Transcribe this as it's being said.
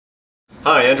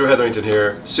Hi, Andrew Hetherington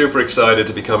here. Super excited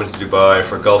to be coming to Dubai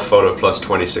for Gulf Photo Plus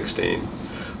 2016.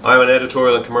 I'm an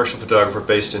editorial and commercial photographer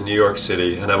based in New York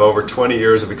City and have over 20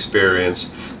 years of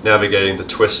experience navigating the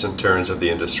twists and turns of the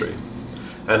industry.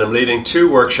 And I'm leading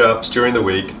 2 workshops during the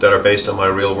week that are based on my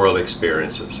real-world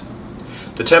experiences.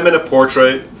 The 10-minute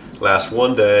portrait lasts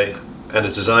 1 day and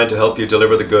is designed to help you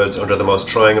deliver the goods under the most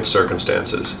trying of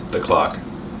circumstances, the clock.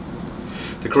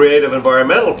 The Creative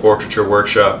Environmental Portraiture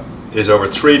workshop is over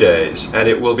 3 days, and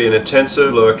it will be an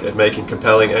intensive look at making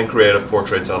compelling and creative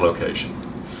portraits on location.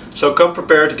 So come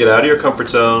prepared to get out of your comfort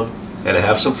zone and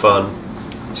have some fun.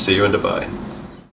 See you in Dubai.